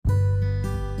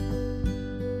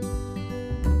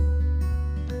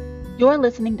You're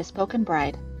listening to Spoken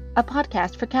Bride, a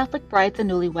podcast for Catholic brides and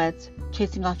newlyweds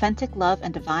chasing authentic love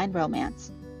and divine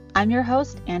romance. I'm your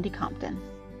host, Andy Compton.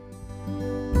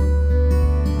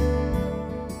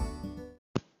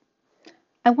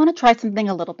 I want to try something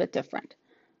a little bit different.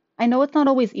 I know it's not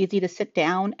always easy to sit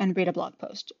down and read a blog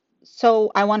post,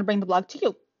 so I want to bring the blog to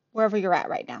you, wherever you're at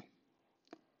right now.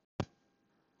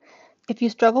 If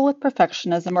you struggle with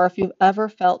perfectionism, or if you've ever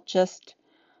felt just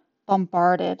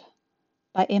bombarded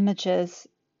by images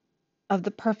of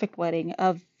the perfect wedding,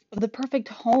 of the perfect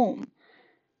home,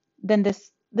 then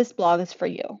this blog is for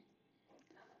you.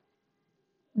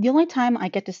 The only time I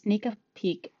get to sneak a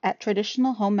peek at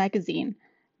Traditional Home magazine,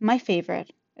 my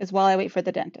favorite, is while I wait for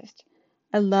the dentist.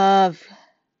 I love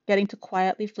getting to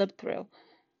quietly flip through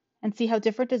and see how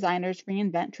different designers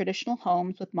reinvent traditional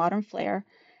homes with modern flair,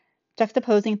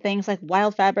 juxtaposing things like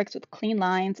wild fabrics with clean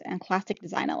lines and classic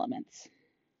design elements.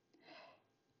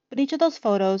 But each of those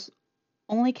photos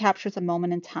only captures a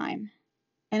moment in time,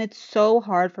 and it's so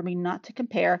hard for me not to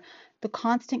compare the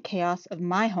constant chaos of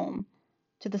my home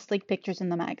to the sleek pictures in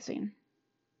the magazine.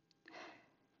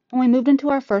 When we moved into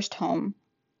our first home,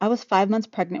 I was 5 months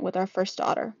pregnant with our first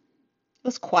daughter. It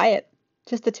was quiet,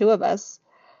 just the two of us.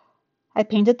 I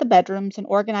painted the bedrooms and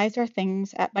organized our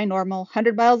things at my normal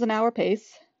 100 miles an hour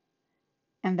pace.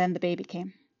 And then the baby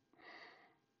came.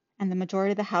 And the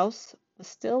majority of the house was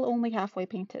still only halfway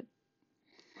painted.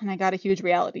 And I got a huge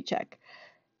reality check.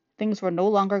 Things were no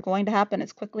longer going to happen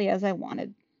as quickly as I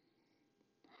wanted.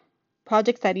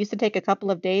 Projects that used to take a couple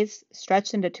of days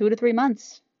stretched into 2 to 3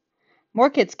 months.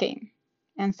 More kids came,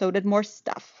 and so did more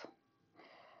stuff.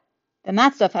 Then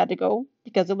that stuff had to go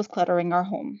because it was cluttering our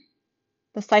home.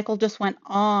 The cycle just went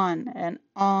on and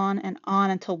on and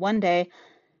on until one day,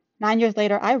 9 years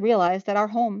later, I realized that our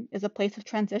home is a place of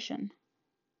transition.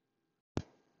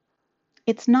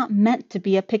 It's not meant to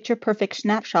be a picture-perfect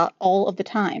snapshot all of the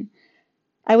time.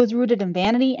 I was rooted in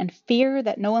vanity and fear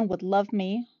that no one would love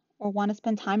me or want to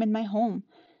spend time in my home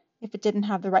if it didn't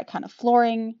have the right kind of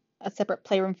flooring, a separate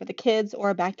playroom for the kids,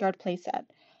 or a backyard playset.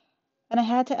 And I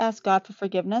had to ask God for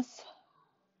forgiveness,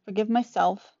 forgive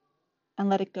myself, and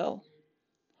let it go.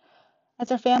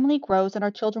 As our family grows and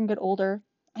our children get older,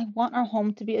 I want our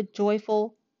home to be a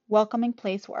joyful, welcoming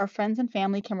place where our friends and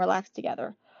family can relax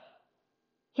together.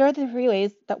 Here are the 3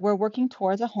 ways that we're working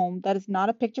towards a home that is not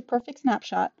a picture-perfect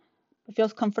snapshot, but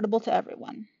feels comfortable to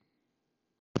everyone.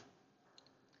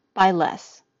 Buy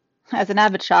less. As an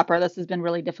avid shopper, this has been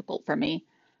really difficult for me,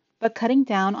 but cutting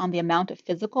down on the amount of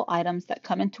physical items that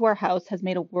come into our house has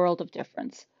made a world of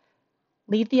difference.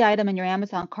 Leave the item in your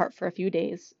Amazon cart for a few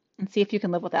days and see if you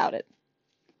can live without it.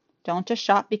 Don't just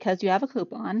shop because you have a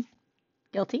coupon.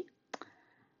 Guilty?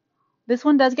 This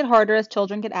one does get harder as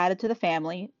children get added to the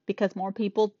family because more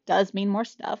people does mean more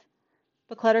stuff,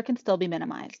 but clutter can still be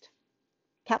minimized.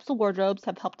 Capsule wardrobes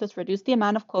have helped us reduce the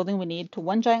amount of clothing we need to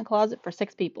one giant closet for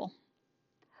 6 people.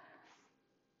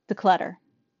 Declutter.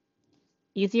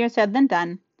 Easier said than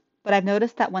done, but I've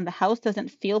noticed that when the house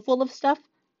doesn't feel full of stuff,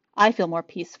 I feel more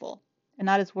peaceful and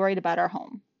not as worried about our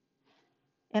home.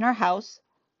 In our house,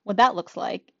 what that looks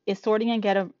like is sorting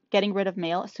and getting rid of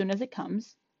mail as soon as it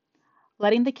comes,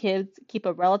 letting the kids keep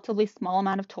a relatively small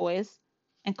amount of toys,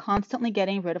 and constantly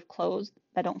getting rid of clothes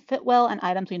that don't fit well and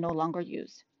items we no longer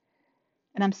use.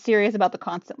 And I'm serious about the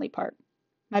constantly part.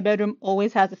 My bedroom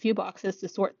always has a few boxes to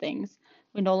sort things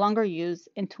we no longer use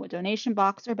into a donation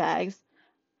box or bags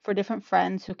for different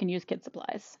friends who can use kid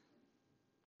supplies.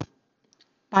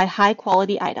 Buy high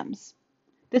quality items.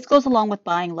 This goes along with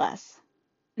buying less.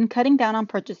 In cutting down on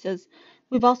purchases,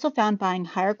 we've also found buying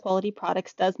higher quality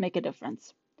products does make a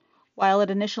difference. While it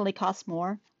initially costs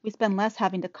more, we spend less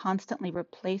having to constantly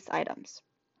replace items.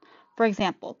 For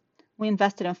example, we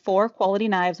invested in 4 quality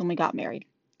knives when we got married.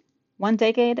 1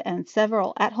 decade and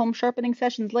several at-home sharpening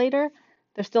sessions later,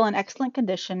 they're still in excellent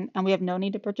condition and we have no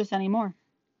need to purchase any more.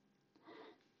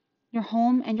 Your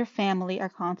home and your family are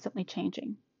constantly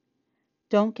changing.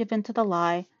 Don't give in to the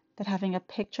lie that having a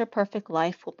picture-perfect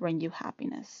life will bring you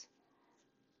happiness.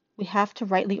 We have to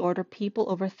rightly order people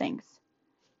over things,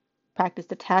 practice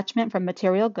detachment from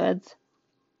material goods,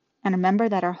 and remember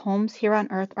that our homes here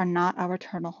on earth are not our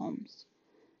eternal homes.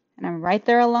 And I'm right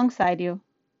there alongside you,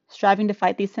 striving to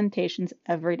fight these temptations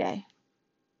every day.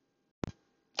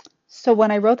 So when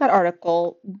I wrote that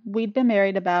article, we'd been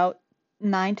married about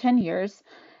 9, 10 years.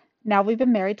 Now we've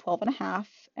been married 12 and a half,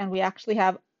 and we actually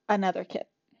have another kid.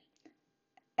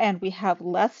 And we have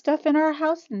less stuff in our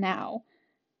house now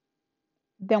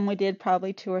than we did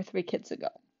probably 2 or 3 kids ago.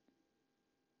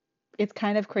 It's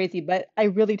kind of crazy, but I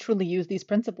really truly use these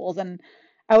principles, and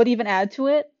I would even add to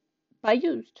it, buy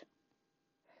used.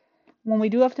 When we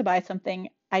do have to buy something,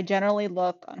 I generally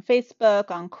look on Facebook,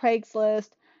 on Craigslist.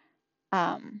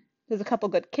 There's a couple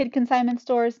good kid consignment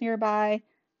stores nearby.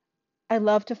 I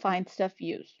love to find stuff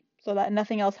used so that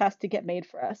nothing else has to get made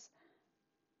for us.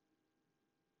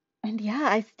 And yeah,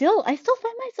 I still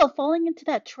find myself falling into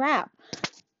that trap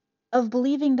of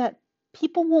believing that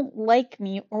people won't like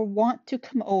me or want to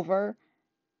come over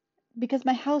because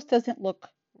my house doesn't look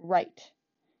right.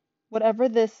 Whatever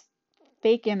this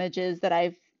fake image is that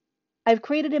I've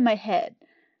created in my head.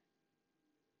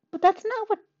 But that's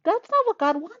not what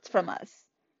God wants from us.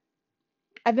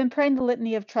 I've been praying the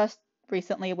litany of trust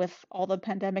recently with all the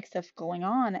pandemic stuff going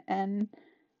on, and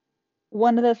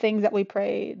one of the things that we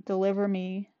pray, deliver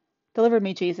me,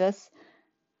 Jesus,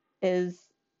 is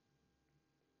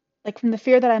like from the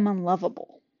fear that I'm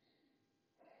unlovable.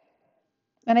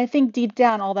 And I think deep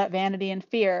down, all that vanity and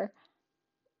fear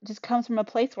just comes from a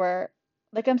place where,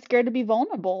 like, I'm scared to be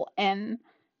vulnerable and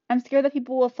I'm scared that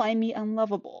people will find me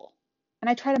unlovable. And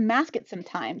I try to mask it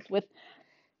sometimes with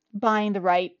buying the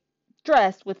right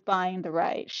dress, with buying the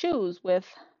right shoes, with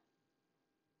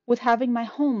having my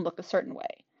home look a certain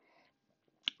way.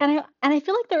 And I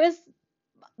feel like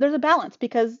there's a balance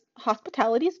because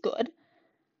hospitality is good,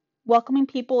 welcoming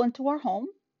people into our home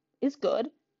is good,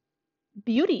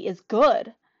 beauty is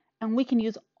good, and we can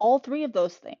use all three of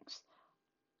those things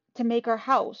to make our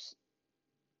house,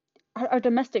 our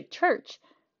domestic church,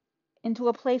 into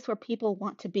a place where people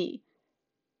want to be.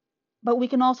 But we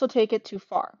can also take it too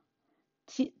far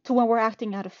to when we're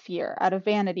acting out of fear, out of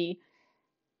vanity,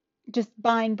 just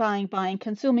buying, buying, buying,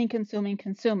 consuming, consuming,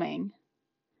 consuming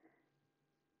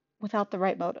without the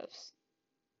right motives,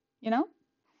 you know?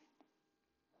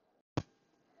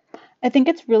 I think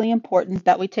it's really important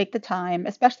that we take the time,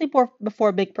 especially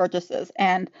before big purchases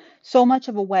and so much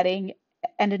of a wedding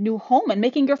and a new home and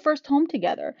making your first home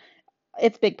together.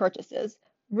 It's big purchases.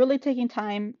 Really taking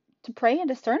time to pray and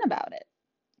discern about it.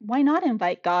 Why not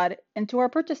invite God into our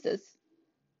purchases?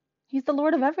 He's the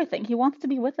Lord of everything. He wants to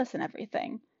be with us in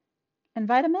everything.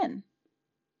 Invite him in.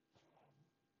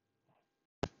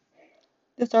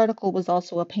 This article was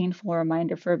also a painful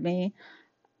reminder for me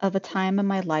of a time in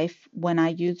my life when I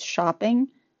used shopping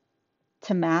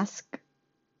to mask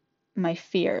my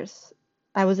fears.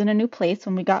 I was in a new place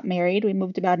when we got married. We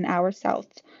moved about an hour south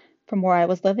from where I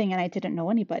was living, and I didn't know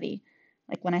anybody.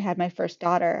 Like when I had my first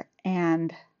daughter,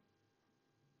 and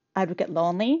I would get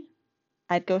lonely,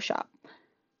 I'd go shop.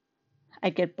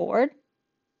 I'd get bored,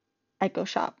 I'd go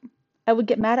shop. I would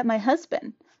get mad at my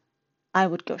husband, I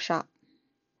would go shop.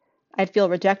 I'd feel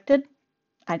rejected,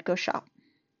 I'd go shop.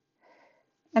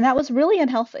 And that was really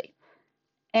unhealthy.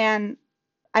 And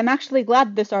I'm actually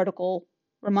glad this article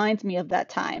reminds me of that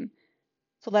time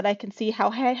so that I can see how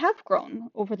I have grown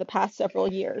over the past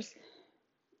several years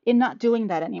in not doing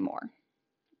that anymore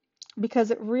because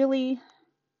it really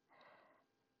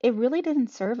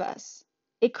didn't serve us.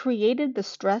 It created the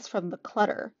stress from the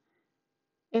clutter.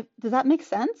 Does that make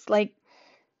sense? Like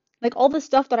all the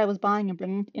stuff that I was buying and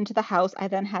bringing into the house, I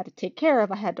then had to take care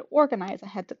of, I had to organize, I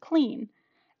had to clean.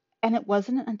 And it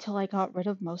wasn't until I got rid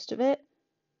of most of it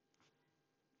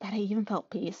that I even felt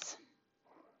peace.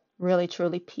 Really,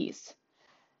 truly peace.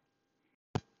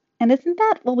 And isn't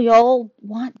that what we all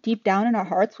want deep down in our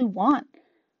hearts? We want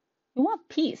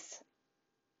peace.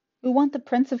 We want the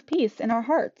Prince of Peace in our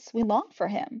hearts. We long for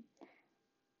him.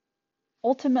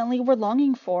 Ultimately, we're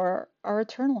longing for our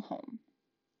eternal home.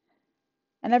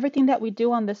 And everything that we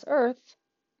do on this earth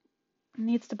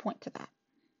needs to point to that.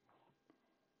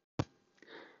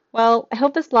 Well, I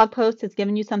hope this blog post has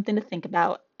given you something to think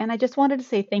about. And I just wanted to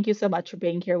say thank you so much for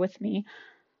being here with me.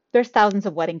 There's thousands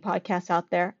of wedding podcasts out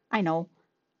there, I know,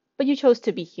 but you chose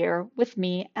to be here with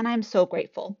me, and I'm so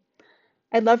grateful.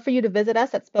 I'd love for you to visit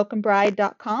us at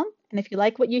spokenbride.com. And if you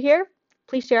like what you hear,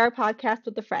 please share our podcast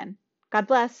with a friend. God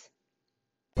bless.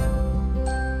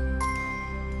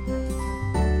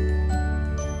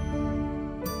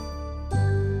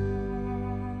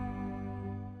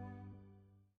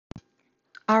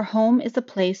 Our home is a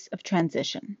place of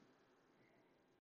transition.